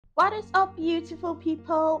What is up, beautiful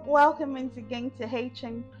people? Welcome once again to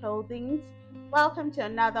HN Clothing. Welcome to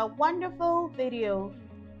another wonderful video.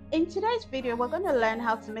 In today's video, we're going to learn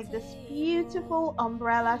how to make this beautiful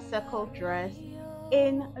umbrella circle dress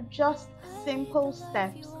in just simple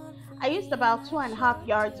steps. I used about 2.5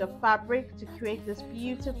 yards of fabric to create this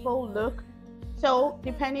beautiful look. So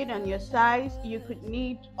depending on your size, you could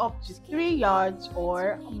need up to 3 yards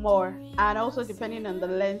or more, and also depending on the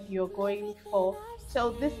length you're going for.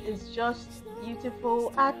 So this is just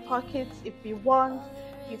beautiful. Add pockets if you want.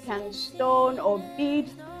 You can stone or bead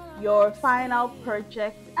your final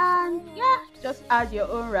project, and yeah, just add your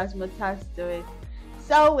own razzmatazz to it.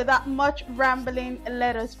 So without much rambling,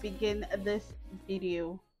 let us begin this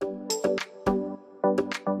video.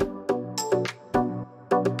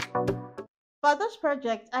 For this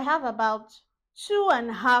project, I have about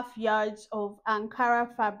 2.5 yards of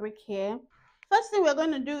Ankara fabric here. First thing we're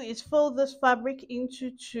going to do is fold this fabric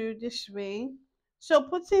into two this way. So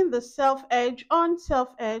putting the self edge on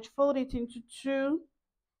self edge, fold it into two.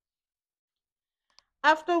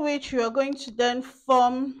 After which you are going to then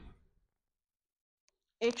form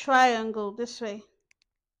a triangle this way.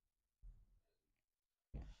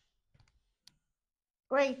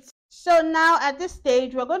 Great. So now at this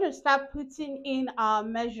stage, we're going to start putting in our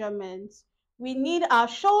measurements. We need our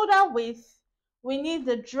shoulder width, we need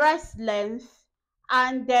the dress length,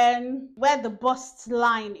 and then where the bust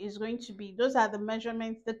line is going to be. Those are the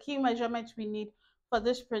measurements, the key measurements we need for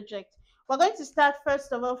this project. We're going to start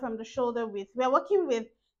first of all from the shoulder width. We're working with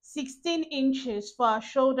 16 inches for our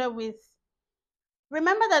shoulder width.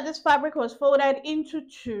 Remember that this fabric was folded into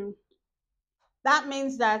two. That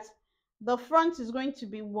means that the front is going to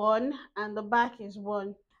be one and the back is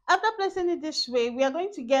one. After placing it this way, we are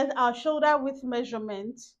going to get our shoulder width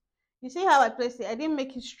measurement. You see how I placed it? I didn't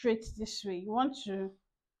make it straight this way. You want to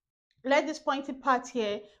let this pointy part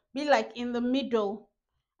here be like in the middle,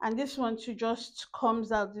 and this one too just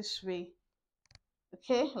comes out this way.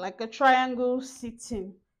 Okay, like a triangle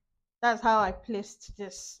sitting. That's how I placed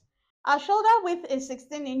this. Our shoulder width is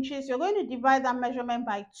 16 inches. You're going to divide that measurement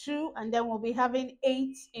by 2, and then we'll be having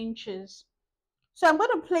 8 inches. So I'm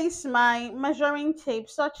going to place my measuring tape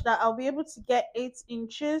such that I'll be able to get 8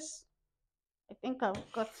 inches. I think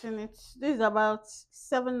I've gotten it. This is about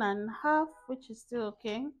 7.5, which is still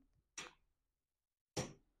okay.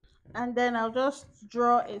 And then I'll just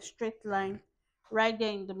draw a straight line right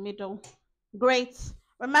there in the middle. Great.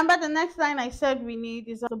 Remember, the next line I said we need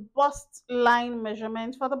is the bust line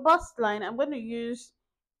measurement. For the bust line, I'm going to use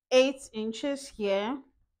 8 inches here.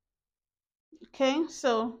 Okay,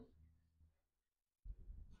 so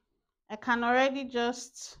I can already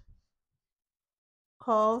just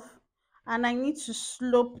curve, and I need to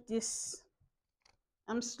slope this.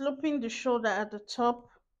 I'm sloping the shoulder at the top.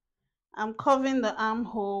 I'm curving the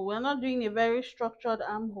armhole. We're not doing a very structured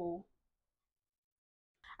armhole.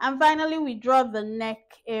 And finally, we draw the neck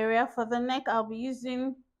area. For the neck, I'll be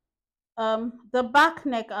using the back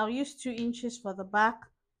neck. I'll use 2 inches for the back.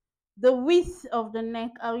 The width of the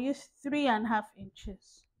neck, I'll use 3.5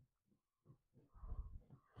 inches.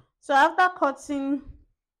 So after cutting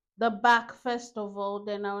the back first of all,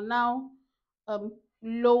 then I'll now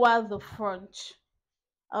lower the front.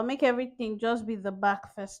 I'll make everything just be the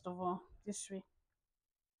back first of all, this way.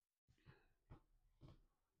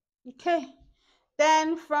 Okay,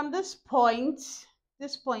 then from this point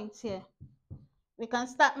here, we can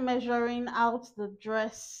start measuring out the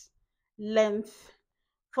dress length.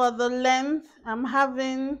 For the length, I'm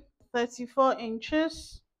having 34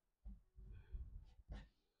 inches.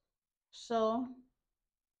 So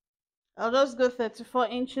I'll just go 34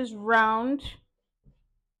 inches round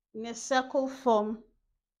in a circle form.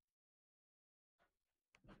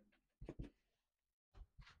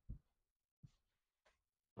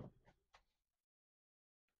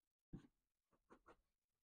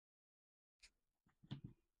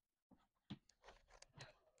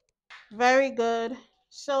 Very good.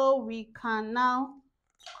 So we can now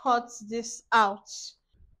cut this out.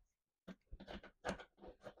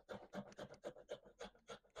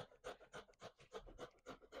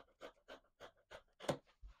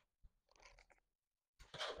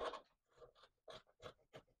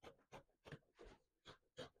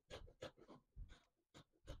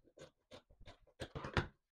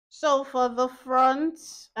 So for the front,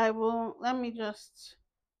 let me just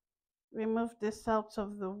remove this out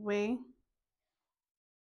of the way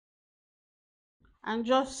and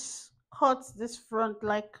just cut this front,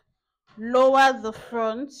 like lower the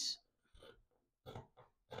front.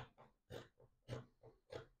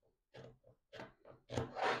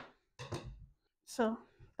 So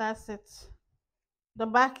that's it. The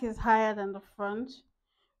back is higher than the front.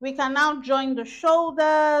 We can now join the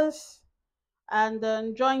shoulders and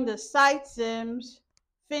then join the side seams,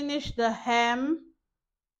 finish the hem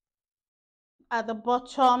at the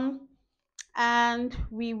bottom, and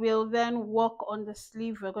we will then work on the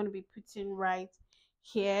sleeve we're going to be putting right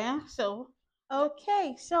here. So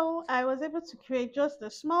okay, so I was able to create just the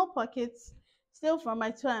small pockets still from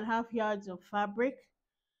my 2.5 yards of fabric.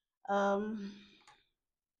 um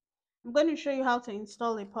I'm going to show you how to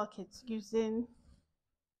install a pocket using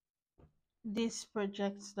these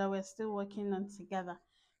projects that we're still working on together.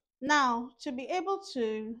 Now, to be able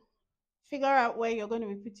to figure out where you're going to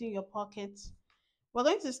be putting your pockets, we're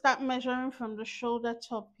going to start measuring from the shoulder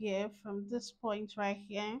top here, from this point right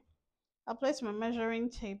here. I'll place my measuring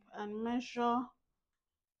tape and measure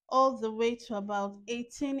all the way to about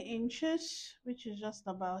 18 inches, which is just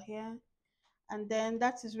about here. And then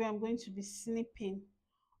that is where I'm going to be snipping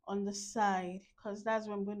on the side, because that's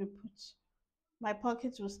where I'm going to put my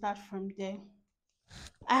pockets. Will start from there.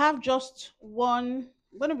 I have just one.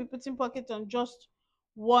 I'm going to be putting pocket on just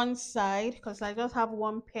one side because I just have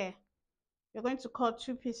one pair. You're going to cut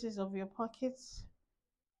two pieces of your pockets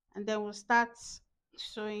and then we'll start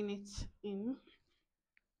sewing it in.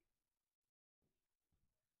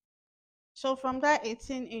 So from that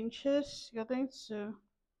 18 inches, you're going to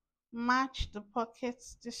match the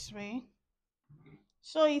pockets this way.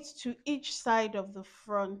 Sew it to each side of the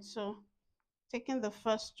front. So taking the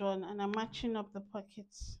first one and I'm matching up the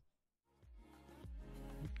pockets.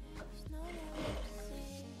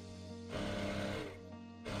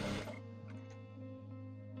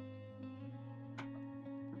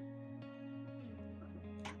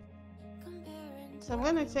 So I'm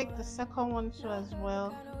going to take the second one too as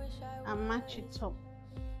well and match it up.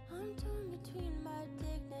 I'm torn between my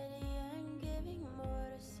dignity and giving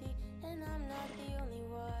more to see, and I'm not the only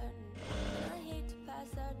one. And I hate to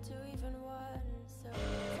pass out to even one, so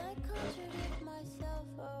I contradict myself.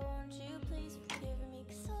 Oh, won't you please forgive me,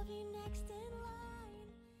 'cause I'll be next in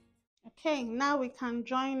line. Okay, now we can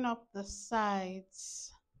join up the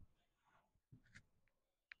sides.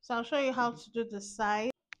 So I'll show you how to do the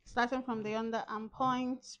side. Starting from the underarm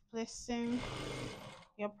point, placing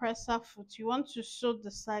your presser foot. You want to sew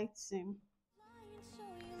the side seam.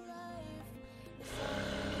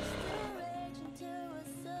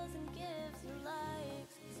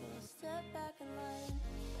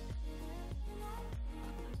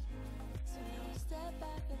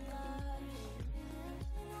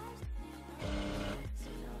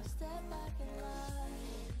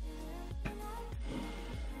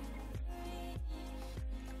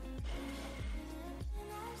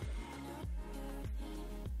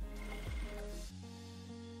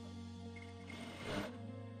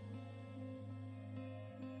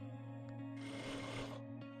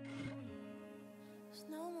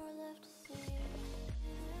 No more left to see.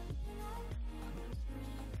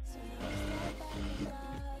 So now step back and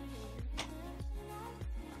love.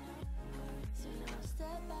 So now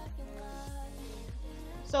step back and love.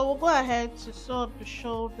 So we'll go ahead to sew up the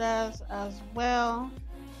shoulders as well.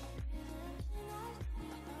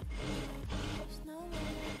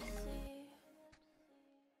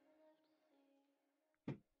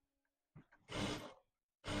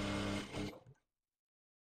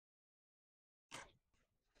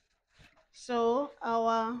 So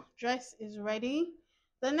our dress is ready.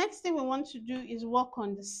 The next thing we want to do is work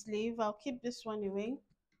on the sleeve. I'll keep this one away.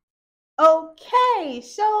 Okay,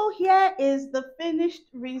 so here is the finished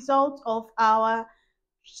result of our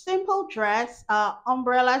simple dress, our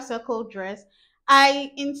umbrella circle dress.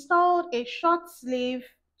 I installed a short sleeve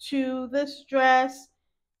to this dress,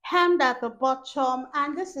 hemmed at the bottom,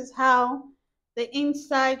 and this is how the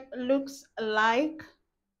inside looks like.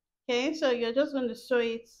 Okay, so you're just going to sew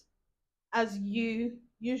it as you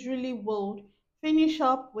usually would. Finish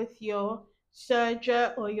up with your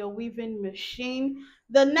serger or your weaving machine.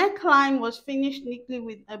 The neckline was finished neatly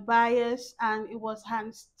with a bias and it was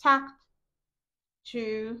hand stacked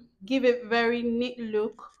to give a very neat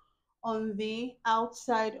look on the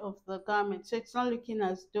outside of the garment. So it's not looking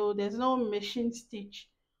as though there's no machine stitch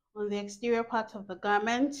on the exterior part of the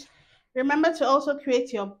garment. Remember to also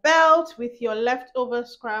create your belt with your leftover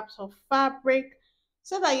scraps of fabric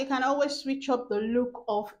so that you can always switch up the look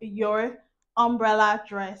of your umbrella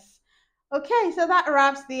dress. Okay, so that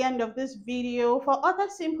wraps the end of this video. For other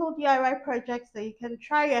simple DIY projects that you can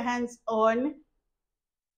try your hands on,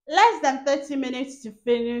 less than 30 minutes to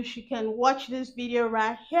finish, you can watch this video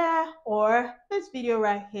right here or this video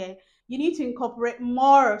right here. You need to incorporate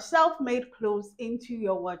more of self-made clothes into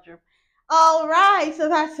your wardrobe. All right, so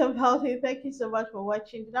that's about it. Thank you so much for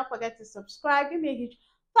watching. Do not forget to subscribe. Give me a huge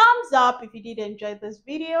thumbs up if you did enjoy this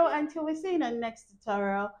video. Until we see you in the next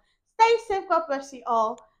tutorial, stay safe. God bless you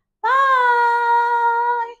all. Bye.